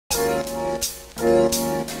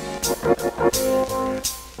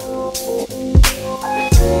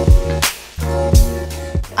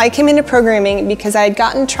I came into programming because I had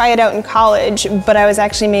gotten to try it out in college, but I was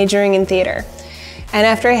actually majoring in theater. And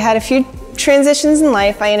after I had a few transitions in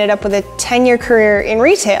life, I ended up with a 10-year career in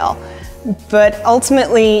retail. But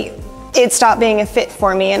ultimately, it stopped being a fit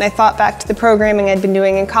for me, and I thought back to the programming I'd been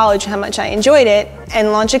doing in college, how much I enjoyed it,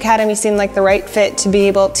 and Launch Academy seemed like the right fit to be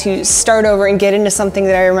able to start over and get into something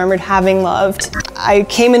that I remembered having loved. I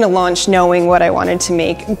came into Launch knowing what I wanted to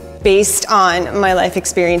make based on my life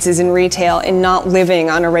experiences in retail and not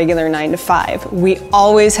living on a regular 9-to-5. We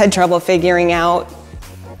always had trouble figuring out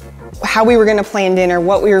how we were going to plan dinner,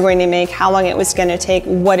 what we were going to make, how long it was going to take,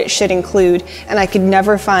 what it should include, and I could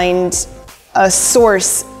never find a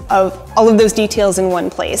source of all of those details in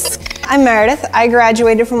one place. I'm Meredith. I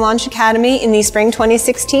graduated from Launch Academy in the spring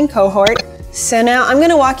 2016 cohort. So now I'm going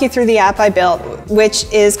to walk you through the app I built, which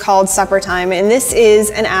is called Supper Time, and this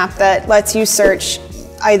is an app that lets you search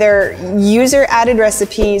either user-added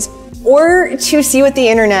recipes or to see what the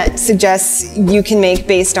internet suggests you can make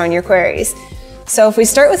based on your queries. So if we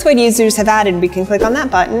start with what users have added, we can click on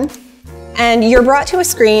that button, and you're brought to a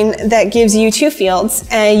screen that gives you two fields,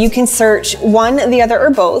 and you can search one, the other,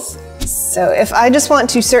 or both. So if I just want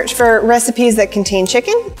to search for recipes that contain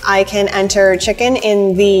chicken, I can enter chicken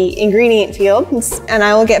in the ingredient field, and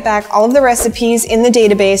I will get back all of the recipes in the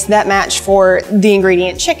database that match for the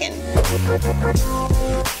ingredient chicken.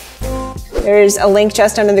 There's a link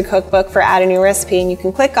just under the cookbook for add a new recipe, and you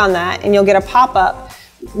can click on that, and you'll get a pop-up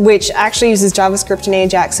which actually uses JavaScript and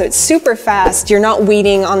Ajax, so it's super fast. You're not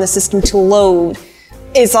waiting on the system to load.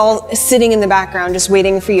 It's all sitting in the background, just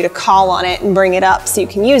waiting for you to call on it and bring it up so you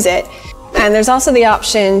can use it. And there's also the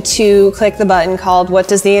option to click the button called "What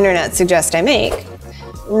does the internet suggest I make?"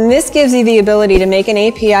 And this gives you the ability to make an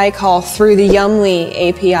API call through the Yumly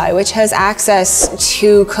API, which has access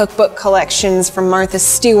to cookbook collections from Martha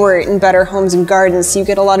Stewart and Better Homes and Gardens. So you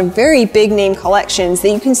get a lot of very big name collections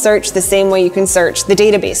that you can search the same way you can search the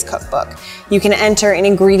database cookbook. You can enter an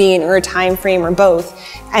ingredient or a time frame or both,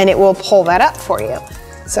 and it will pull that up for you.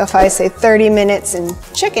 So if I say 30 minutes in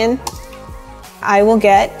chicken, I will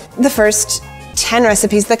get the first 10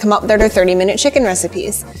 recipes that come up that are 30-minute chicken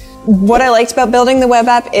recipes. What I liked about building the web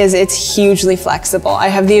app is it's hugely flexible. I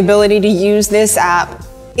have the ability to use this app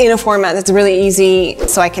in a format that's really easy,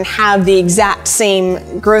 so I can have the exact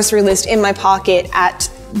same grocery list in my pocket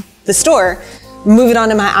at the store, move it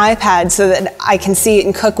onto my iPad so that I can see it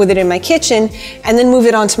and cook with it in my kitchen, and then move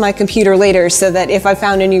it onto my computer later so that if I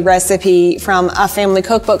found a new recipe from a family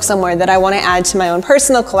cookbook somewhere that I want to add to my own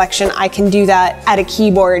personal collection, I can do that at a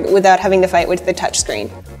keyboard without having to fight with the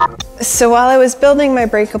touchscreen. So while I was building my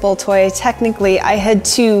breakable toy, technically I had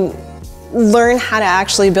to learn how to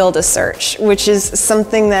actually build a search, which is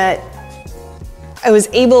something that I was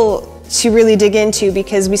able to really dig into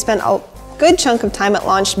because we spent a good chunk of time at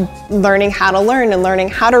launch learning how to learn and learning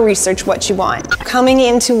how to research what you want. Coming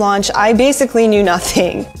into launch, I basically knew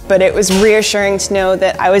nothing, but it was reassuring to know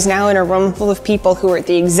that I was now in a room full of people who were at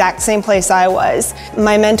the exact same place I was.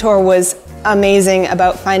 My mentor was amazing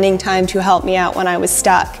about finding time to help me out when I was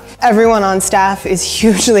stuck. Everyone on staff is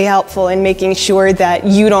hugely helpful in making sure that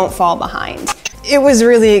you don't fall behind. It was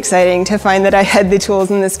really exciting to find that I had the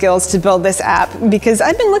tools and the skills to build this app because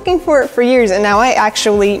I'd been looking for it for years, and now I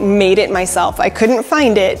actually made it myself. I couldn't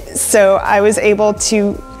find it, so I was able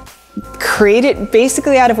to create it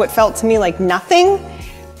basically out of what felt to me like nothing.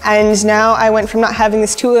 And now I went from not having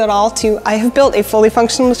this tool at all to I have built a fully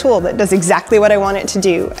functional tool that does exactly what I want it to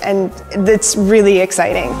do, and that's really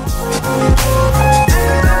exciting.